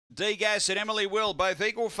D-Gas and Emily Will, both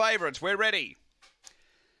equal favourites. We're ready.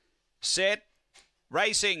 Set.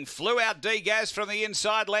 Racing, flew out D-Gas from the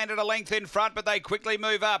inside, landed a length in front, but they quickly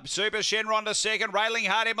move up. Super Shenron to second, railing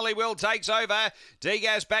hard, Emily Will takes over.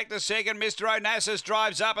 D-Gas back to second, Mr. Onassis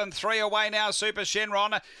drives up and 3 away now, Super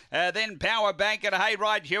Shenron. Then Power Bank and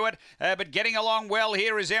Hayride Hewitt, but getting along well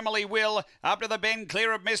here is Emily Will. Up to the bend,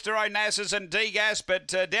 clear of Mr. Onassis and D-Gas, but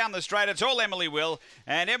down the straight, it's all Emily Will.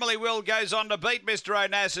 And Emily Will goes on to beat Mr.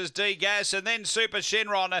 Onassis, D-Gas, and then Super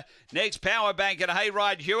Shenron. Next, Power Bank and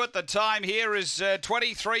Hayride Hewitt. The time here is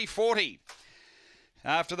 23:40.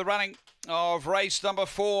 After the running of race number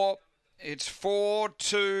 4, it's 4,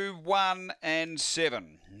 2, 1 and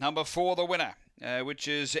 7. Number 4, the winner, which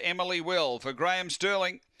is Emily Will for Graham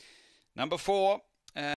Sterling. Number 4,